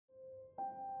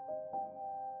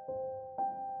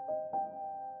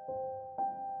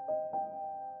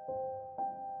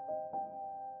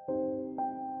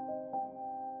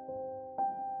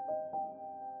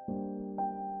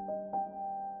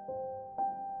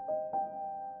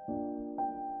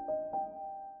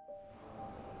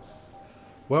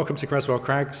Welcome to Creswell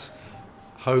Crags,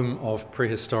 home of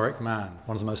prehistoric man,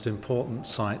 one of the most important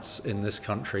sites in this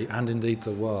country and indeed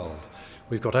the world.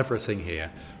 We've got everything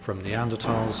here, from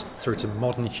Neanderthals through to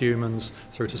modern humans,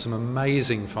 through to some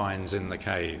amazing finds in the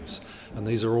caves. And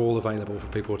these are all available for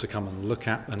people to come and look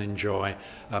at and enjoy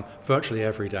virtually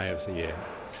every day of the year.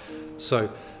 So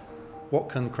what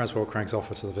can Creswell Crags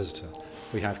offer to the visitor?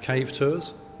 We have cave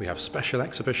tours, we have special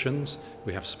exhibitions,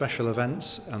 we have special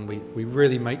events, and we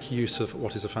really make use of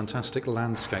what is a fantastic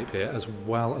landscape here as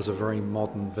well as a very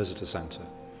modern visitor centre.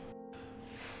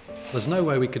 There's no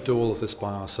way we could do all of this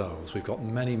by ourselves. We've got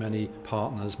many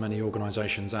partners, many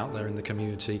organisations out there in the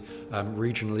community,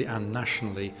 regionally and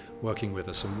nationally, working with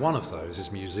us, and one of those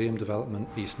is Museum Development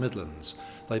East Midlands.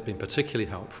 They've been particularly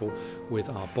helpful with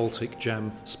our Baltic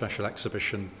Gem special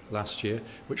exhibition last year,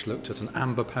 which looked at an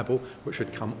amber pebble which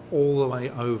had come all the way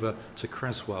over to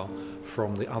Creswell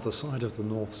from the other side of the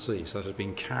North Sea, so it had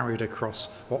been carried across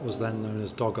what was then known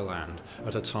as Doggerland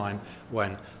at a time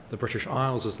when the British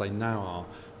Isles, as they now are,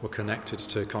 were connected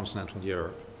to continental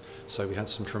Europe. So we had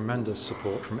some tremendous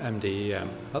support from MDEM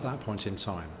at that point in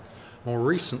time. More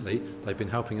recently, they've been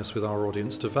helping us with our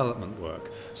audience development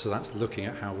work. So that's looking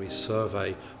at how we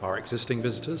survey our existing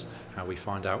visitors, how we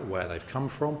find out where they've come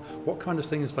from, what kind of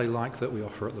things they like that we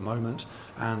offer at the moment,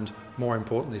 and more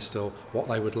importantly still, what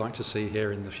they would like to see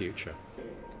here in the future.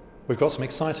 We've got some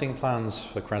exciting plans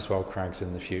for Creswell Crags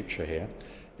in the future here.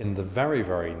 In the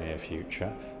very near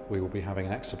future, we will be having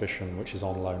an exhibition which is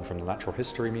on loan from the Natural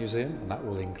History Museum, and that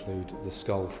will include the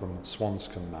skull from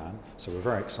Swanscombe Man, so we're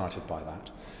very excited by that.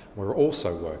 We're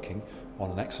also working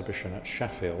on an exhibition at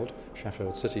Sheffield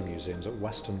City Museums at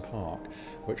Weston Park,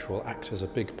 which will act as a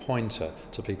big pointer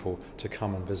to people to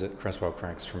come and visit Creswell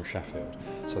Crags from Sheffield.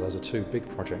 So those are two big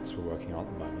projects we're working on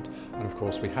at the moment. And of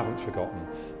course we haven't forgotten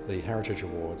the Heritage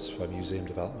Awards for Museum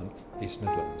Development East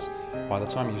Midlands. By the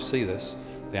time you see this,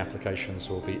 the applications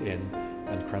will be in,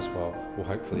 and Creswell will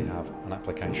hopefully have an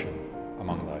application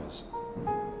among those.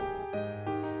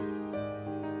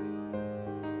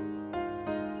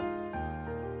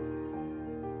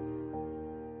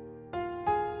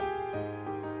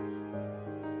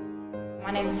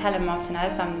 My name is Helen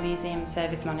Martinez. I'm the Museum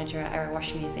Service Manager at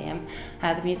Erewash Museum.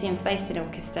 The museum's based in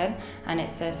Ilkeston, and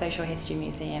it's a social history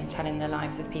museum telling the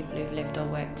lives of people who've lived or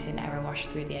worked in Erewash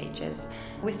through the ages.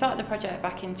 We started the project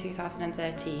back in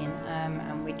 2013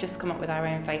 and we'd just come up with our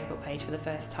own Facebook page for the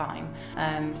first time.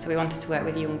 So we wanted to work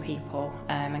with young people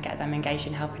and get them engaged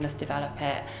in helping us develop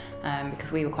it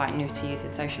because we were quite new to using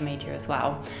social media as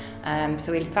well.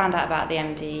 So we found out about the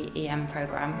MDEM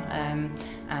programme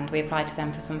and we applied to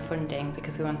them for some funding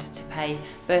because we wanted to pay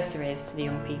bursaries to the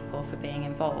young people for being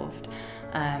involved.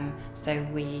 So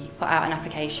we put out an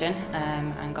application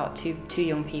and got two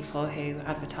young people who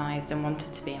advertised and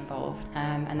wanted to be involved,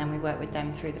 and then we worked with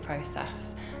them through the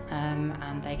process,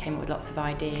 and they came up with lots of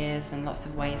ideas and lots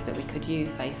of ways that we could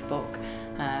use Facebook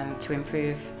to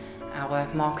improve our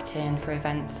marketing for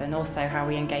events and also how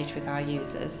we engage with our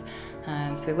users.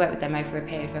 So we worked with them over a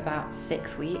period of about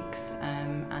 6 weeks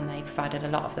and they provided a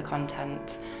lot of the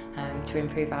content to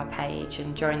improve our page,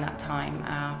 and during that time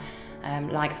our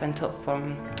likes went up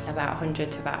from about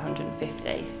 100 to about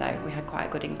 150, so we had quite a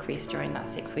good increase during that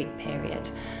 6-week period.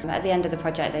 At the end of the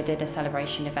project they did a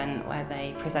celebration event where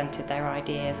they presented their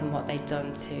ideas and what they'd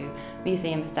done to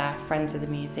museum staff, friends of the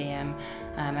museum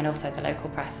and also the local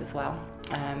press as well.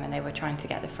 And they were trying to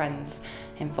get the Friends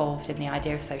involved in the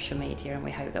idea of social media, and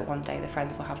we hope that one day the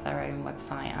Friends will have their own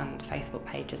website and Facebook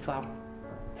page as well.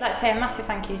 I'd like to say a massive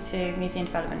thank you to Museum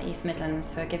Development East Midlands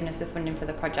for giving us the funding for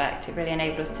the project. It really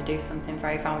enabled us to do something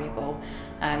very valuable.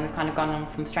 We've kind of gone on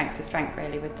from strength to strength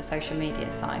really with the social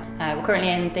media side. We're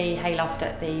currently in the hayloft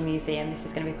at the museum. This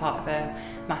is going to be part of a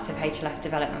massive HLF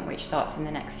development which starts in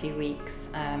the next few weeks,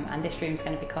 and this room is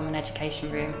going to become an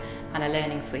education room and a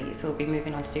learning suite, so we'll be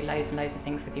moving on to do loads and loads of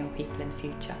things with young people in the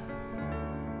future.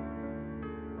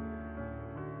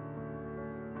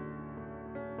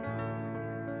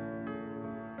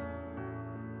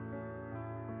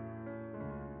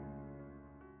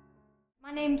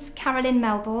 My name's Carolyn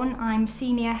Melbourne. I'm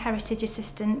Senior Heritage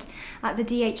Assistant at the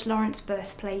D.H. Lawrence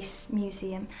Birthplace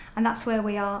Museum, and that's where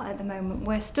we are at the moment.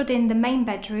 We're stood in the main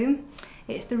bedroom.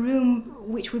 It's the room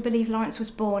which we believe Lawrence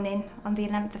was born in on the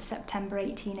 11th of September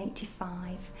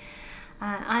 1885.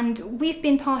 And we've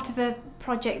been part of a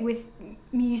project with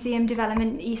Museum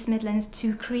Development East Midlands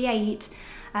to create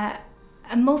a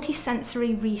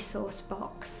multi-sensory resource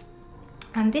box.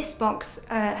 And this box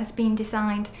has been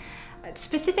designed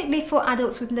specifically for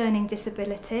adults with learning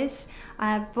disabilities,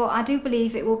 but I do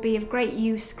believe it will be of great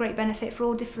use, great benefit for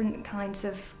all different kinds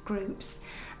of groups.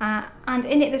 And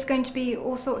in it there's going to be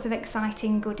all sorts of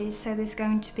exciting goodies. So there's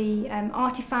going to be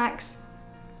artefacts,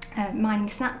 mining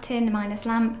snap tin, a miner's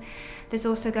lamp. There's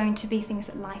also going to be things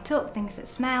that light up, things that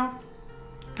smell,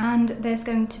 and there's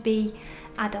going to be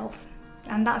Adolf.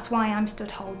 And that's why I'm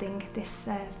stood holding this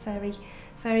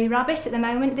furry rabbit at the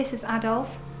moment. This is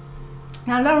Adolf.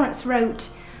 Now Lawrence wrote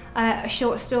a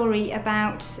short story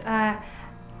about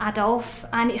Adolf,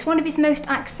 and it's one of his most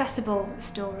accessible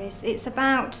stories. It's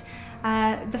about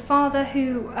the father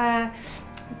who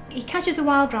he catches a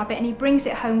wild rabbit and he brings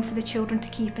it home for the children to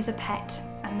keep as a pet.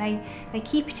 And they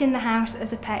keep it in the house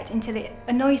as a pet until it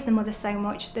annoys the mother so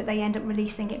much that they end up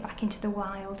releasing it back into the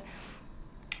wild.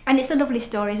 And it's a lovely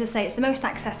story, as I say. It's the most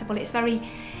accessible. It's very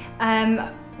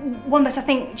one that I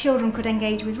think children could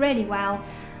engage with really well.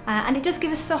 And it does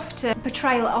give a softer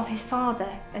portrayal of his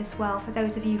father as well, for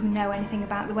those of you who know anything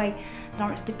about the way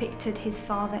Lawrence depicted his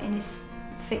father in his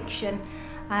fiction.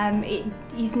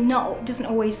 Doesn't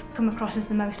always come across as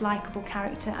the most likeable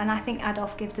character, and I think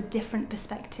Adolf gives a different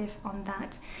perspective on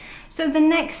that. So the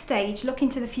next stage, looking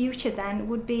to the future then,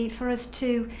 would be for us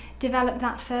to develop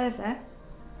that further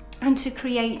and to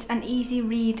create an easy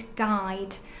read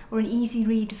guide or an easy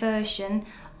read version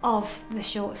of the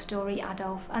short story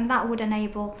Adolf, and that would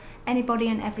enable anybody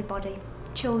and everybody,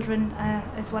 children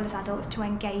as well as adults, to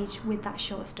engage with that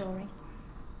short story.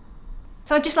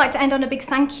 So I'd just like to end on a big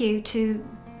thank you to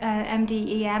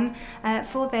MDEM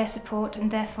for their support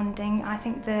and their funding. I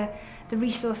think the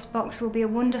resource box will be a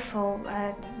wonderful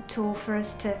tool for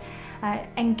us to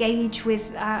engage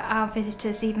with our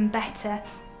visitors even better.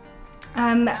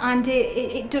 And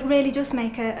it really does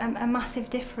make a massive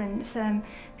difference.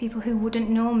 People who wouldn't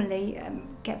normally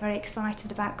get very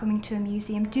excited about coming to a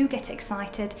museum do get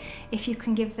excited if you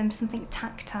can give them something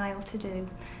tactile to do.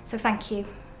 So thank you.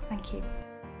 Thank you.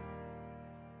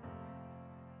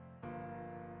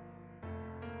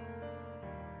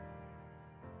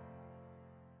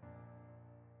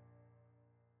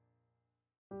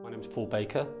 My name is Paul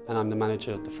Baker and I'm the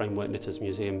manager of the Framework Knitters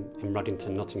Museum in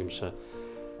Ruddington, Nottinghamshire,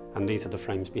 and these are the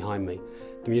frames behind me.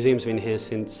 The museum's been here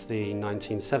since the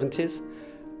 1970s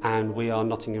and we are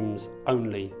Nottingham's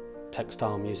only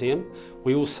textile museum.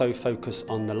 We also focus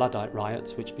on the Luddite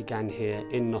riots, which began here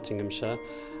in Nottinghamshire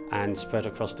and spread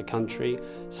across the country.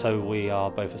 So we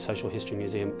are both a social history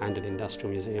museum and an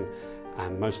industrial museum,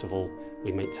 and most of all,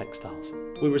 we make textiles.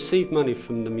 We received money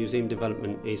from the Museum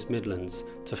Development East Midlands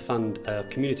to fund a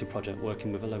community project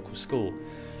working with a local school.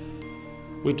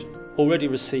 We'd already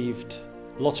received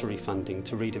lottery funding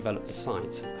to redevelop the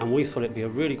site, and we thought it'd be a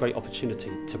really great opportunity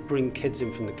to bring kids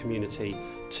in from the community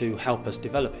to help us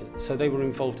develop it. So they were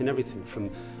involved in everything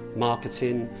from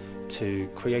marketing to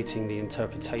creating the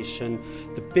interpretation.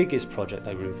 The biggest project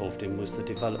they were involved in was the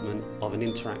development of an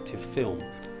interactive film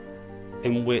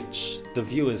in which the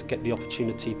viewers get the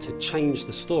opportunity to change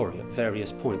the story at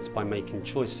various points by making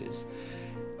choices.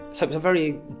 So it was a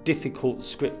very difficult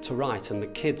script to write, and the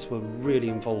kids were really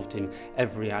involved in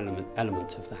every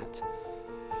element of that.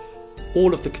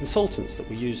 All of the consultants that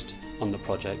we used on the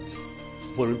project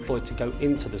were employed to go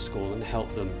into the school and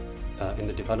help them in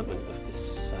the development of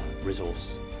this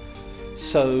resource.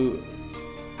 So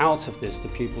out of this, the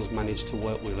pupils managed to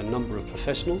work with a number of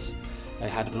professionals. They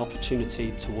had an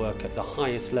opportunity to work at the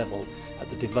highest level at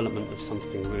the development of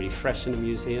something really fresh in a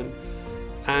museum.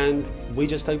 And we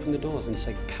just opened the doors and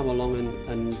said, come along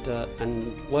and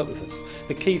work with us.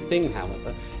 The key thing,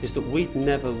 however, is that we'd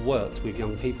never worked with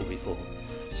young people before.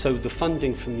 So the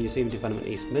funding from Museum Development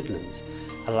East Midlands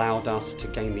allowed us to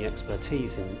gain the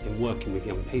expertise in working with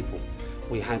young people.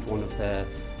 We had one of their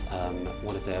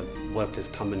workers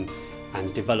come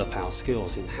and develop our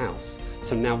skills in-house.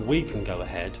 So now we can go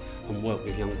ahead and work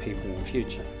with young people in the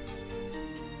future.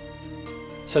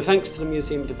 So thanks to the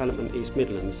Museum Development East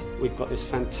Midlands, we've got this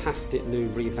fantastic new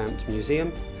revamped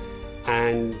museum,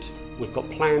 and we've got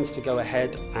plans to go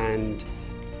ahead, and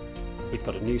we've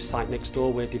got a new site next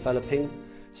door we're developing.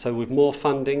 So with more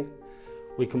funding,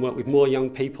 we can work with more young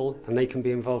people and they can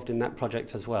be involved in that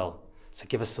project as well. So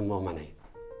give us some more money.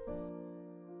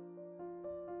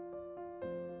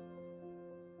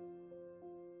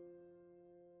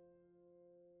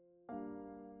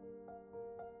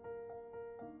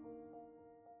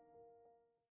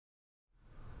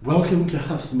 Welcome to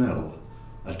Hough Mill,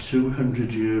 a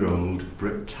 200-year-old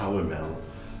brick tower mill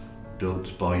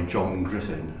built by John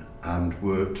Griffin and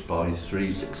worked by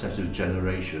 3 successive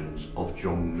generations of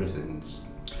John Griffins.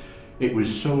 It was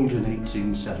sold in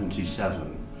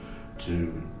 1877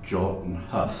 to John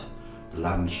Hough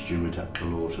land steward at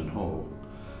Calorton Hall,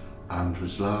 and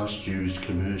was last used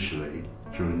commercially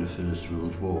during the First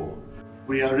World War.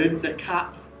 We are in the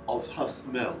cap of Hough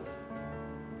Mill,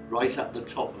 right at the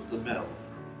top of the mill.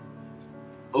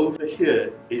 Over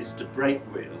here is the brake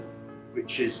wheel,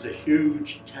 which is the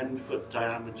huge 10-foot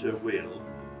diameter wheel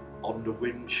on the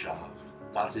wind shaft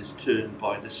that is turned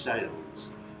by the sails.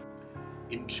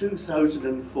 In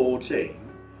 2014,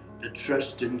 the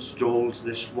Trust installed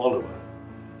this wallower,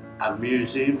 and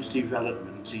Museums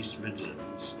Development East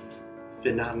Midlands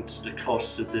financed the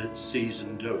cost of the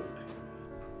seasoned oak.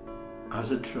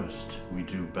 As a trust, we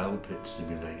do bell pit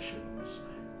simulations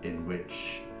in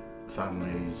which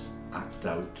families act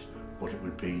out what it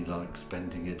would be like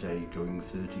spending a day going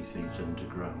 30 feet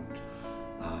underground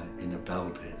in a bell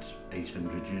pit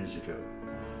 800 years ago.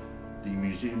 The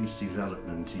Museums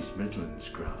Development East Midlands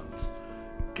grant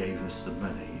gave us the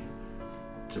money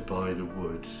to buy the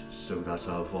wood so that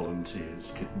our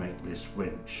volunteers could make this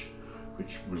winch,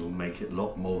 which will make it a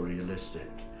lot more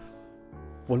realistic.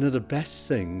 One of the best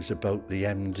things about the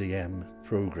MDEM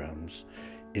programs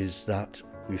is that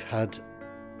we've had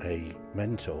a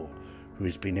mentor who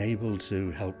has been able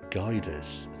to help guide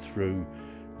us through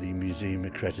the museum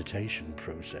accreditation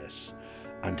process.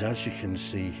 And as you can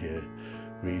see here,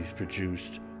 we've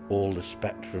produced all the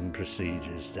spectrum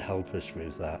procedures to help us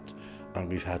with that, and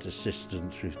we've had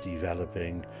assistance with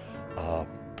developing our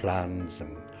plans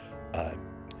and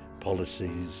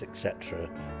policies, etc.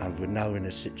 And we're now in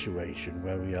a situation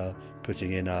where we are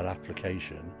putting in our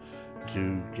application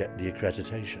to get the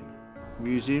accreditation.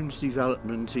 Museums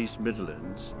Development East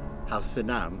Midlands have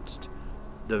financed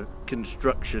the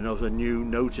construction of a new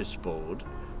notice board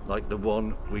like the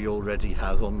one we already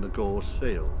have on the Gorse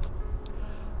Field,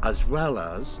 as well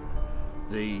as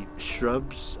the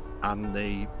shrubs and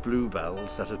the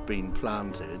bluebells that have been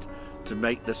planted to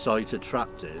make the site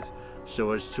attractive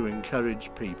so as to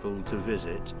encourage people to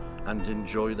visit and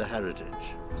enjoy the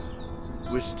heritage.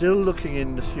 We're still looking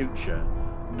in the future.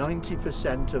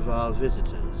 90% of our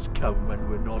visitors come when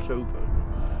we're not open,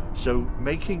 so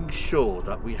making sure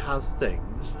that we have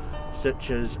things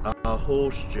such as our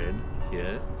horse gin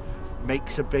here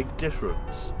makes a big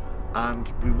difference,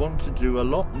 and we want to do a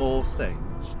lot more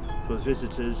things for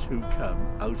visitors who come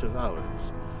out of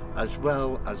hours, as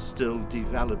well as still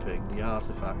developing the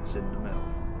artefacts in the mill.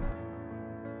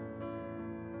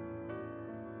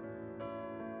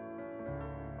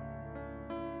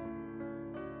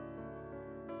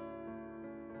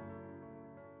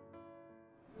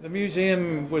 The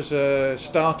museum was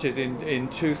started in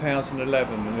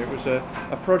 2011, and it was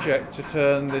a project to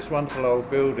turn this wonderful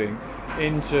old building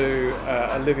into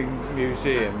a living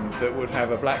museum that would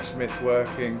have a blacksmith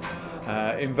working,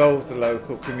 involve the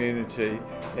local community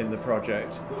in the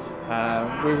project.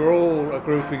 We were all a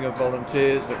grouping of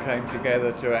volunteers that came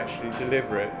together to actually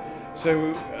deliver it.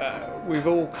 So we've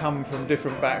all come from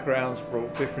different backgrounds,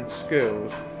 brought different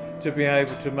skills to be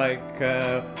able to make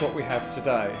what we have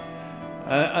today.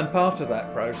 And part of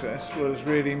that process was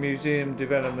really Museum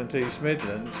Development East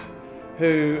Midlands,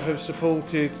 who have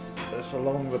supported us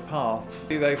along the path.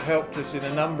 They've helped us in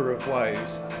a number of ways.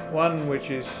 One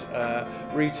which is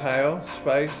retail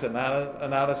space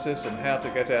analysis and how to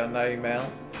get our name out.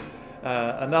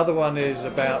 Another one is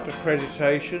about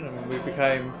accreditation, and we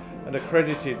became an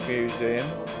accredited museum.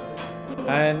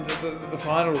 And the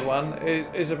final one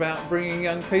is about bringing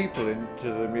young people into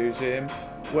the museum,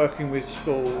 working with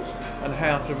schools and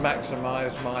how to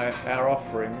maximise our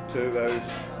offering to those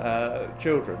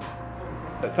children.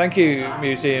 Thank you,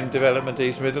 Museum Development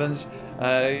East Midlands.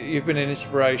 You've been an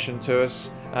inspiration to us.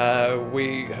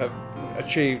 We have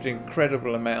achieved an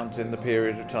incredible amount in the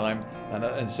period of time,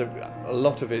 and so a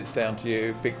lot of it's down to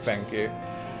you. Big thank you.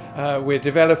 We're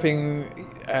developing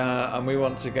and we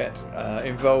want to get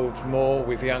involved more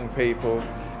with young people,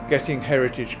 getting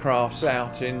heritage crafts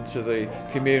out into the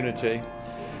community.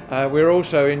 We're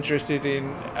also interested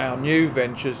in our new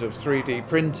ventures of 3D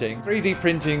printing. 3D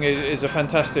printing is a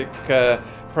fantastic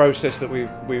process that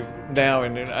we've now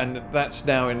and that's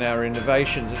now in our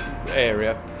innovations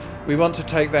area. We want to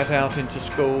take that out into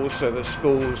schools so that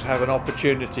schools have an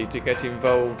opportunity to get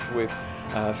involved with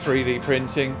 3D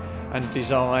printing and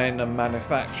design and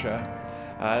manufacture,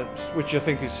 which I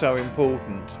think is so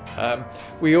important.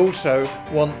 We also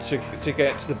want to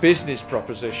get the business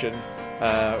proposition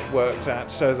worked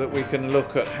out so that we can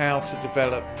look at how to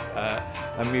develop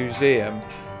a museum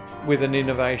with an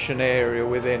innovation area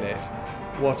within it.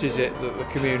 What is it that the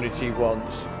community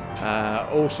wants?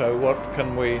 Also, what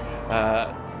can we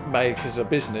make as a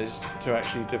business to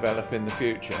actually develop in the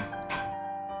future?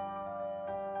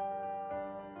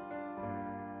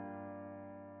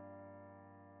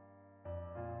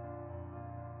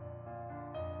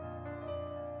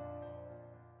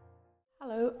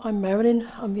 I'm Marilyn.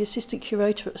 I'm the Assistant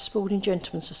Curator at the Spalding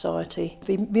Gentlemen's Society.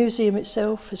 The museum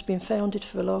itself has been founded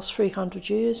for the last 300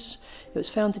 years. It was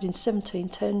founded in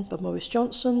 1710 by Maurice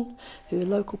Johnson, who is a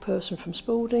local person from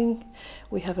Spalding.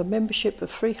 We have a membership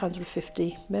of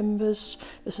 350 members.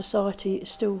 The society is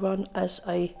still run as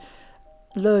a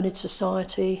learned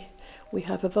society. We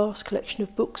have a vast collection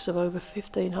of books of over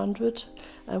 1,500,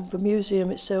 and the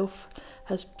museum itself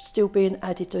has still been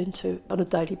added into on a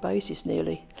daily basis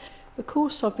nearly. The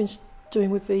course I've been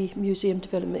doing with the Museum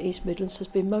Development East Midlands has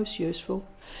been most useful.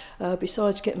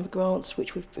 Besides getting the grants,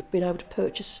 which we've been able to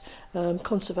purchase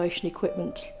conservation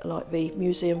equipment like the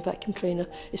museum vacuum cleaner,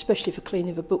 especially for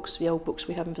cleaning the books, the old books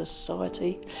we have in the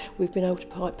society. We've been able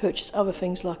to purchase other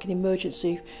things like an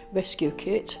emergency rescue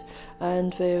kit,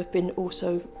 and there have been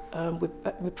also with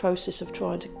the process of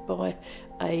trying to buy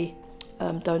a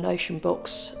donation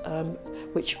box,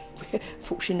 which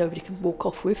fortunately nobody can walk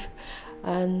off with.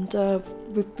 And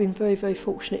we've been very, very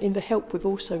fortunate in the help we've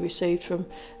also received from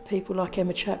people like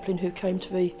Emma Chaplin, who came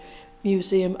to the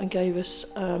museum and gave us,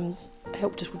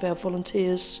 helped us with our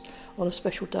volunteers on a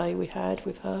special day we had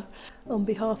with her. On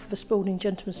behalf of the Spalding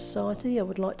Gentlemen's Society, I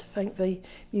would like to thank the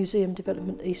Museum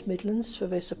Development East Midlands for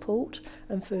their support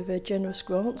and for their generous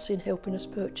grants in helping us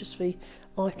purchase the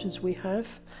items we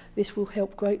have. This will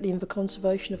help greatly in the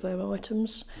conservation of our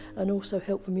items and also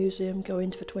help the museum go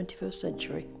into the 21st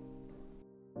century.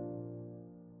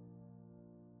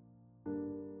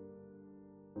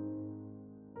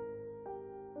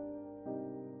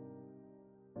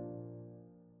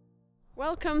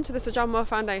 Welcome to the Sir John Moore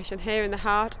Foundation here in the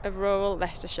heart of rural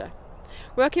Leicestershire.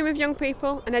 Working with young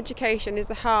people and education is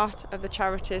the heart of the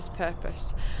charity's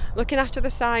purpose. Looking after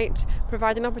the site,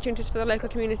 providing opportunities for the local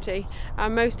community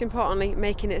and most importantly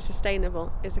making it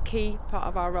sustainable is a key part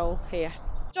of our role here.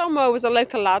 John Moore was a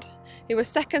local lad. He was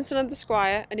second son of the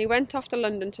squire and he went off to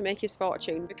London to make his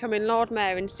fortune, becoming Lord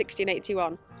Mayor in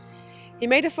 1681. He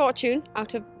made a fortune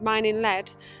out of mining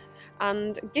lead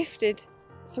and gifted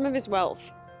some of his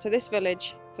wealth to this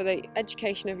village for the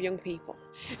education of young people.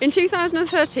 In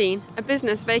 2013, a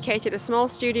business vacated a small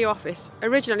studio office,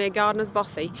 originally a gardener's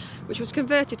bothy, which was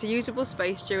converted to usable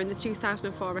space during the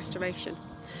 2004 restoration.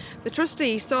 The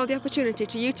trustees saw the opportunity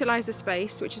to utilise the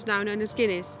space, which is now known as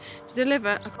Guinness, to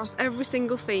deliver across every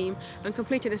single theme and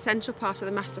complete an essential part of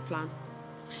the master plan.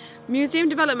 The Museum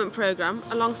Development Programme,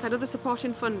 alongside other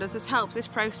supporting funders, has helped this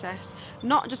process,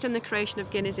 not just in the creation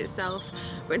of Guinness itself,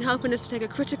 but in helping us to take a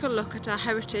critical look at our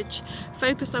heritage,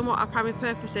 focus on what our primary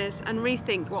purpose is, and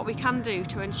rethink what we can do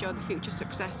to ensure the future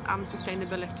success and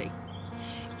sustainability.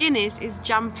 Guinness is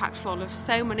jam-packed full of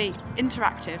so many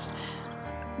interactives.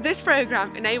 This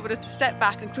programme enabled us to step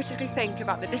back and critically think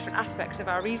about the different aspects of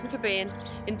our reason for being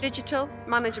in digital,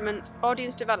 management,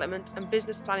 audience development and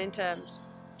business planning terms.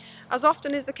 As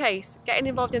often is the case, getting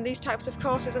involved in these types of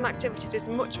courses and activities is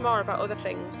much more about other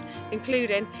things,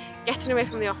 including getting away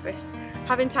from the office,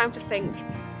 having time to think,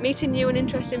 meeting new and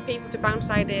interesting people to bounce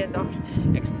ideas off,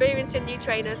 experiencing new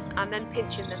trainers and then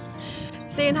pinching them,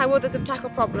 seeing how others have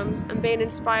tackled problems and being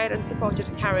inspired and supported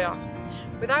to carry on.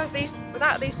 Without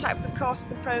these types of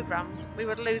courses and programmes, we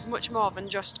would lose much more than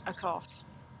just a course.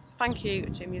 Thank you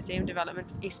to Museum Development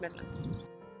East Midlands.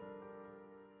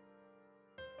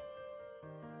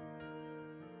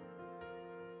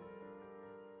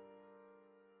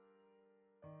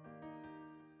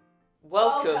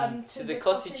 Welcome to the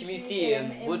Cottage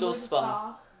Museum, Woodhall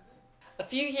Spa. A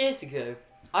few years ago,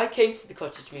 I came to the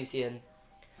Cottage Museum,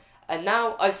 and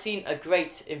now I've seen a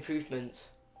great improvement.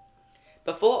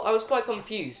 Before, I was quite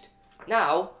confused.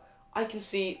 Now, I can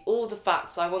see all the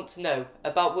facts I want to know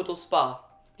about Woodhall Spa,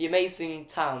 the amazing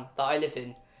town that I live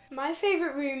in. My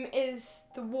favourite room is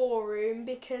the war room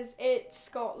because it's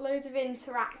got loads of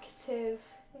interactive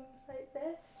things like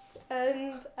this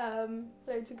and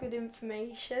loads of good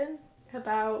information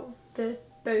about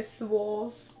both the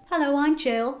wars. Hello, I'm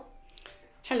Jill.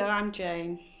 Hello, I'm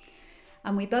Jane.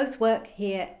 And we both work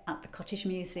here at the Cottage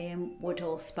Museum,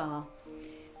 Woodhall Spa.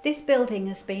 This building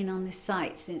has been on this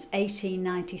site since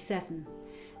 1897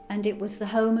 and it was the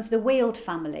home of the Weald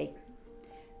family.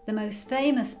 The most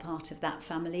famous part of that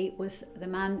family was the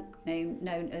man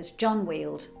known as John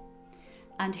Weald,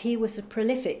 and he was a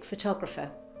prolific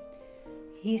photographer.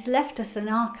 He's left us an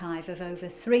archive of over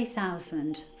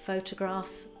 3,000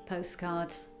 photographs,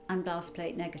 postcards and glass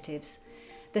plate negatives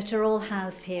that are all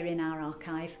housed here in our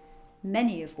archive,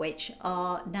 many of which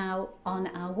are now on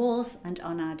our walls and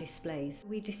on our displays.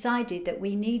 We decided that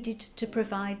we needed to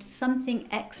provide something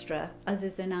extra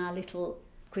other than our little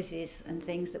quizzes and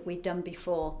things that we'd done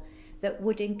before that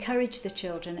would encourage the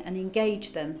children and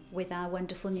engage them with our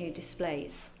wonderful new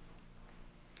displays.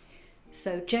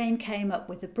 So Jane came up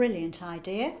with a brilliant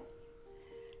idea,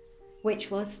 which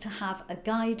was to have a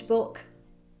guidebook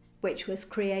which was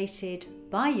created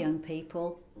by young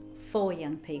people for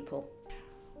young people.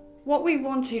 What we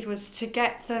wanted was to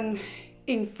get them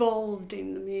involved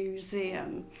in the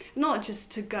museum, not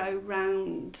just to go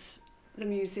round the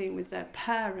museum with their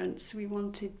parents. We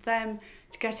wanted them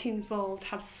to get involved,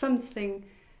 have something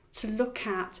to look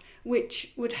at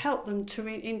which would help them to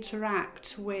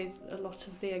interact with a lot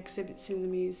of the exhibits in the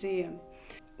museum.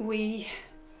 We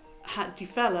had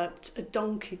developed a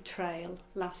donkey trail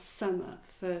last summer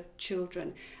for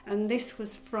children, and this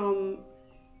was from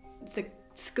the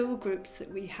school groups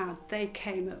that we had. They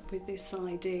came up with this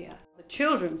idea. The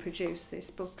children produced this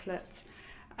booklet,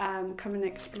 Come and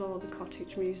Explore the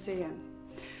Cottage Museum.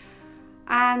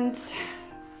 And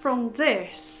from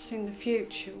this, in the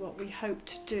future, what we hope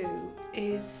to do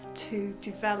is to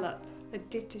develop a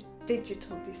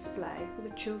digital display for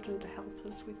the children to help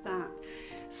us with that.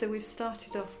 So we've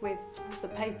started off with the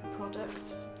paper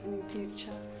products, and in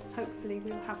future, hopefully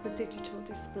we'll have the digital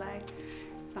display.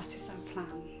 That is our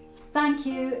plan. Thank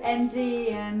you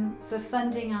MDEM for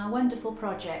funding our wonderful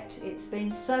project. It's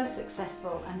been so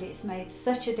successful and it's made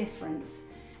such a difference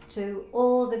to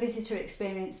all the visitor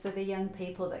experience for the young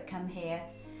people that come here.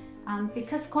 And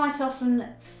because quite often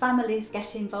families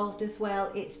get involved as well,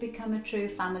 it's become a true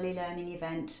family learning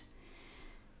event.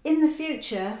 In the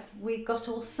future, we've got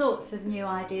all sorts of new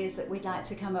ideas that we'd like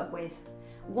to come up with.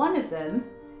 One of them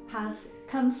has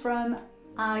come from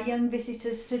our young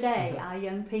visitors today, our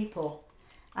young people.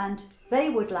 And they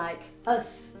would like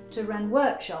us to run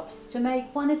workshops to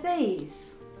make one of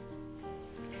these.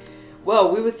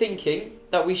 Well, we were thinking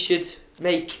that we should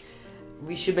make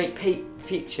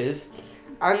pictures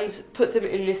and put them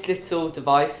in this little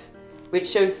device which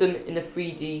shows them in a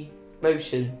 3D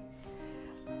motion.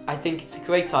 I think it's a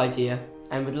great idea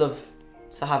and would love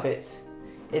to have it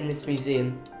in this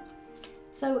museum.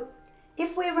 So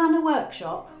if we ran a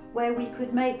workshop where we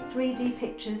could make 3D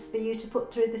pictures for you to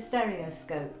put through the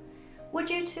stereoscope, would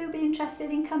you two be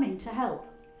interested in coming to help?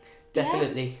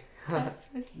 Definitely. Yeah?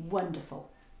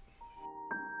 Wonderful.